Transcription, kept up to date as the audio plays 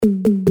Hello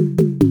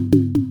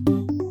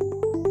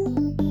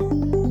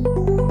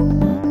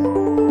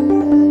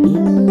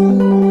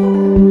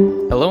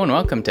and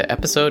welcome to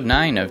episode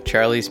 9 of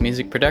Charlie's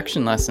Music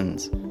Production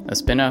Lessons, a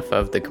spin-off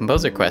of the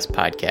Composer Quest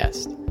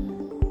podcast.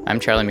 I'm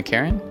Charlie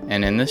McCarran,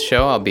 and in this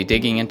show I'll be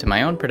digging into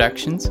my own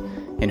productions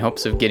in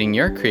hopes of getting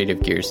your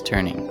creative gears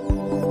turning.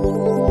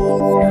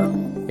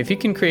 If you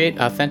can create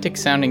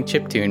authentic-sounding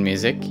chiptune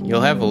music,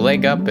 you'll have a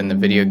leg up in the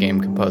video game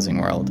composing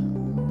world.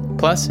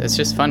 Plus, it's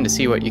just fun to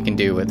see what you can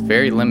do with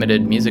very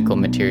limited musical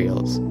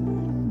materials.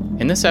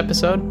 In this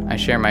episode, I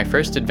share my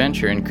first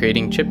adventure in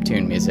creating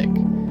chiptune music.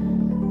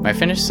 My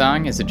finished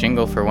song is a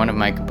jingle for one of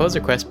my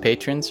Composer Quest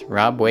patrons,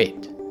 Rob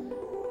Waite.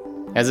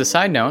 As a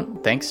side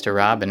note, thanks to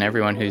Rob and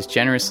everyone who's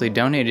generously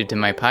donated to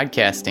my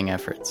podcasting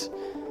efforts.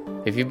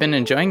 If you've been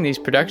enjoying these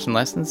production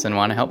lessons and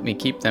want to help me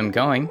keep them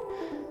going,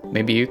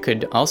 maybe you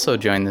could also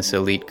join this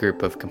elite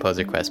group of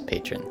Composer Quest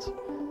patrons.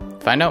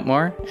 Find out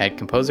more at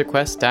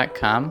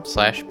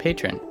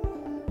composerquest.com/patron.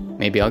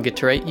 Maybe I'll get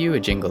to write you a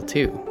jingle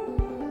too.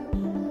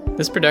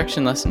 This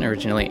production lesson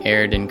originally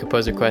aired in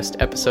Composer Quest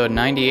episode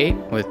 98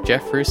 with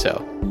Jeff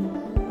Russo.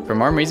 For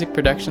more music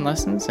production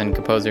lessons and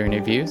composer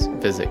interviews,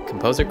 visit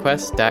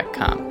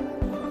composerquest.com.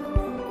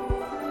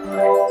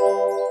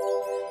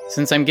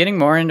 Since I'm getting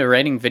more into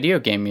writing video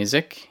game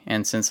music,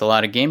 and since a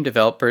lot of game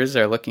developers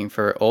are looking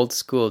for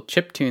old-school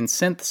chiptune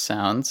synth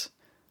sounds,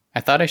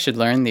 I thought I should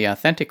learn the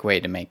authentic way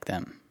to make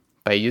them,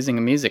 by using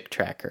a music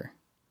tracker.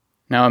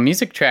 Now, a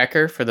music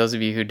tracker, for those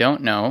of you who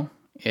don't know,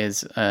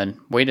 is a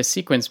way to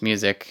sequence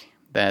music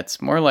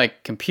that's more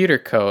like computer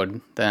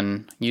code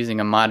than using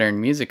a modern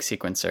music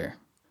sequencer.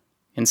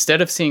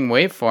 Instead of seeing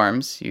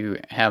waveforms, you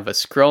have a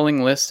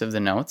scrolling list of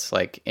the notes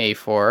like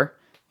A4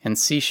 and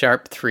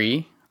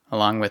C#3,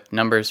 along with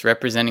numbers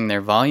representing their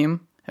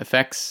volume,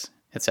 effects,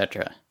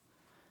 etc.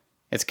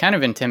 It's kind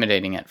of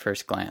intimidating at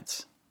first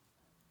glance.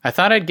 I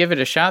thought I'd give it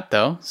a shot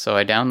though, so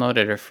I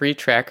downloaded a free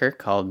tracker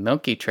called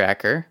Milky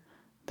Tracker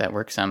that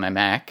works on my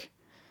Mac.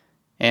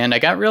 And I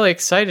got really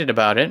excited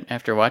about it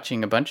after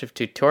watching a bunch of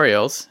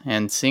tutorials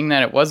and seeing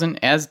that it wasn't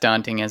as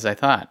daunting as I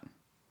thought.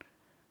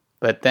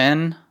 But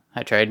then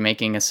I tried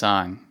making a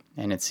song,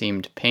 and it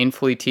seemed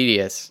painfully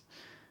tedious.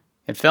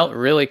 It felt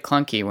really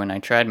clunky when I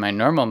tried my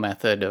normal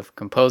method of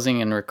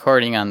composing and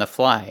recording on the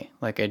fly,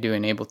 like I do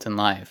in Ableton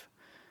Live.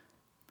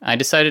 I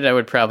decided I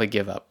would probably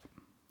give up.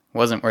 It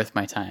wasn't worth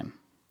my time.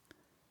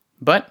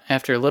 But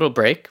after a little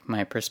break,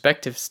 my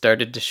perspective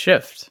started to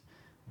shift.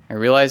 I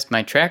realized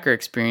my tracker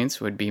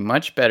experience would be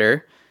much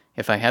better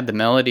if I had the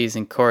melodies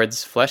and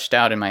chords fleshed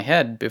out in my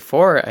head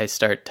before I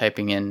start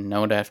typing in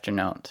note after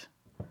note.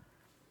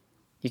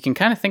 You can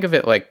kind of think of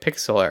it like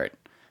pixel art.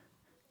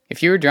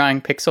 If you were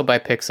drawing pixel by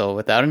pixel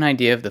without an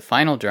idea of the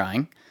final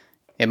drawing,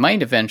 it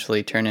might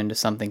eventually turn into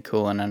something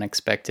cool and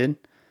unexpected,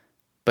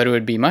 but it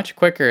would be much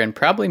quicker and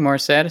probably more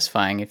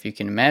satisfying if you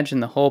can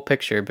imagine the whole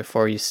picture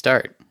before you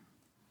start.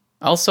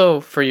 Also,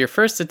 for your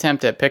first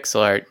attempt at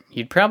pixel art,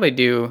 you'd probably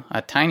do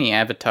a tiny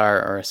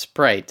avatar or a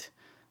sprite,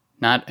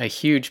 not a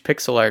huge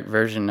pixel art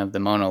version of the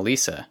Mona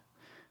Lisa.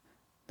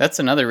 That's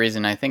another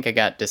reason I think I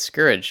got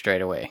discouraged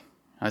right away.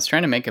 I was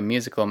trying to make a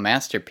musical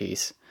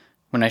masterpiece,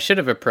 when I should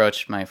have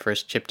approached my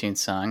first chiptune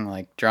song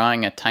like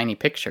drawing a tiny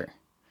picture.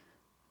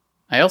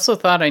 I also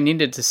thought I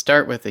needed to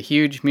start with a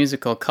huge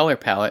musical color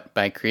palette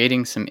by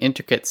creating some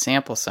intricate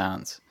sample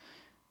sounds.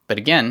 But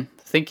again,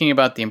 thinking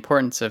about the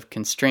importance of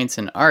constraints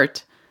in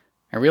art,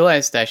 I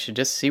realized I should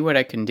just see what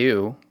I can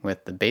do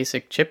with the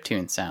basic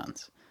chiptune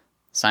sounds.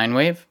 Sine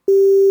wave,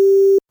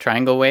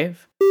 triangle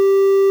wave,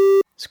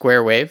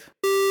 square wave,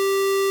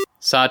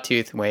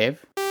 sawtooth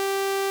wave,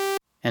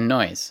 and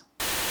noise.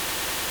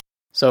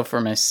 So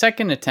for my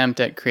second attempt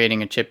at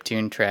creating a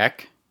chiptune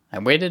track, I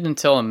waited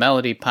until a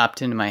melody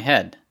popped into my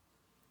head.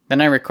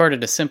 Then I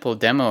recorded a simple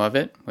demo of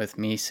it with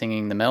me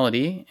singing the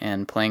melody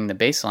and playing the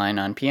bass line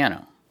on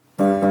piano.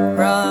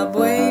 Rob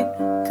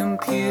Waite,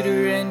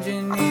 computer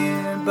engineer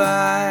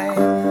by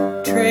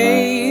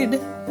trade,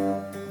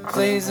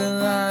 plays a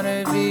lot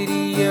of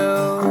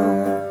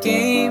video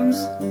games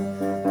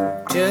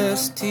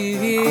just to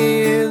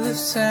hear the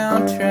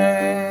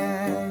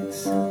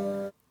soundtracks.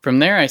 From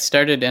there, I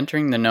started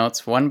entering the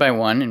notes one by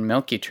one in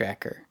Milky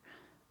Tracker.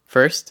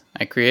 First,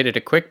 I created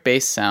a quick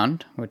bass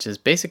sound, which is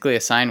basically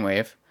a sine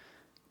wave,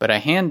 but I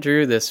hand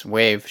drew this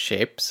wave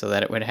shape so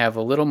that it would have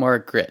a little more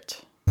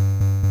grit.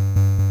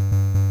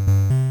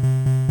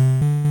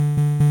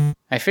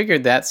 I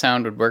figured that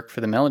sound would work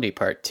for the melody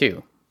part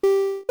too.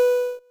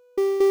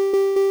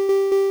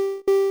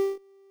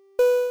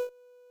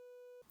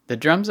 The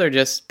drums are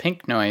just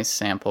pink noise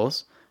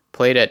samples,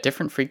 played at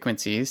different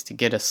frequencies to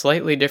get a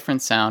slightly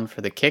different sound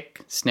for the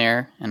kick,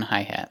 snare, and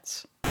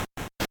hi-hats.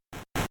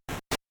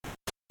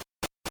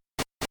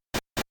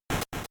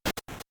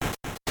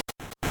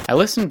 I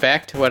listened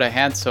back to what I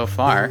had so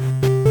far,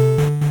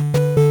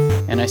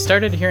 and I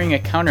started hearing a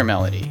counter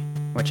melody,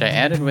 which I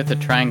added with a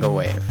triangle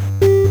wave.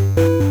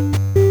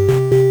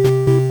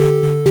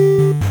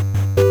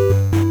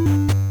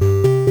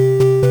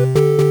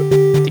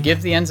 To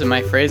give the ends of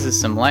my phrases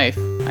some life,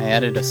 I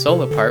added a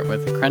solo part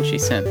with a crunchy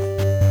synth.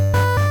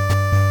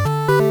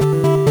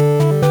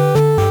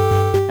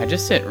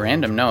 just hit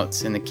random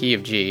notes in the key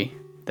of G,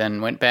 then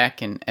went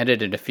back and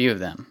edited a few of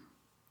them.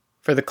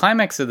 For the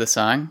climax of the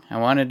song, I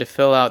wanted to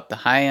fill out the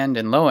high end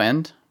and low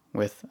end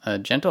with a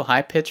gentle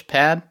high-pitch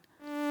pad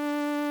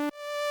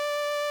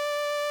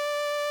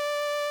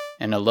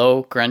and a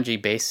low,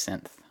 grungy bass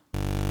synth.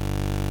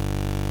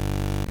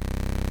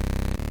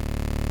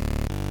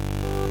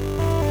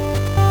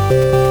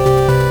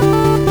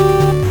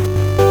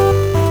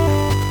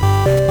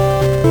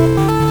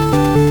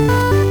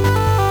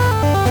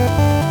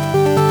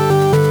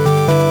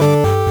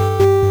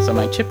 So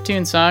my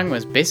chiptune song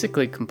was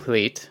basically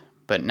complete,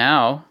 but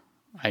now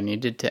I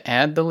needed to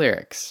add the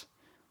lyrics.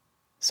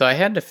 So I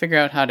had to figure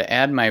out how to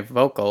add my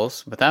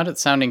vocals without it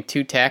sounding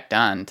too tacked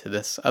on to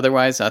this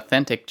otherwise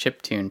authentic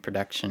chiptune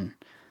production.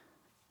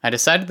 I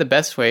decided the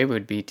best way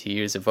would be to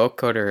use a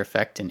vocoder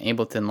effect in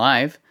Ableton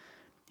Live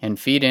and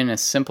feed in a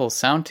simple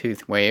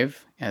soundtooth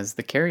wave as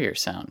the carrier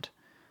sound.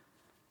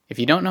 If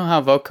you don't know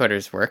how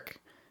vocoders work,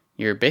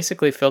 you're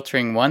basically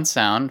filtering one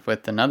sound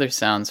with another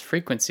sound's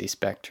frequency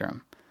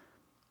spectrum.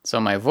 So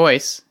my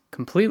voice,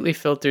 completely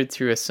filtered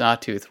through a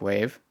sawtooth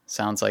wave,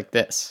 sounds like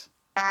this.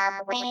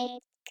 Bob Wade,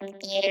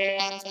 computer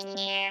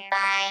engineer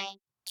by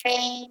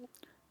trade.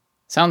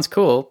 Sounds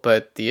cool,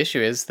 but the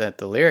issue is that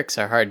the lyrics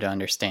are hard to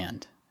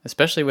understand,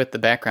 especially with the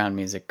background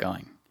music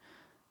going.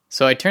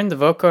 So I turned the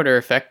vocoder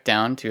effect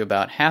down to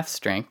about half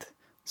strength,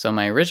 so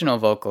my original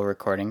vocal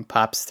recording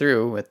pops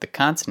through with the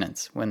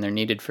consonants when they're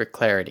needed for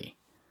clarity.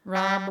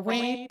 Rob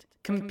Wade,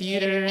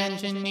 computer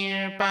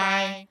engineer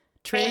by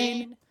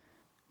trade.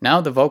 Now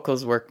the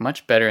vocals work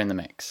much better in the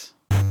mix.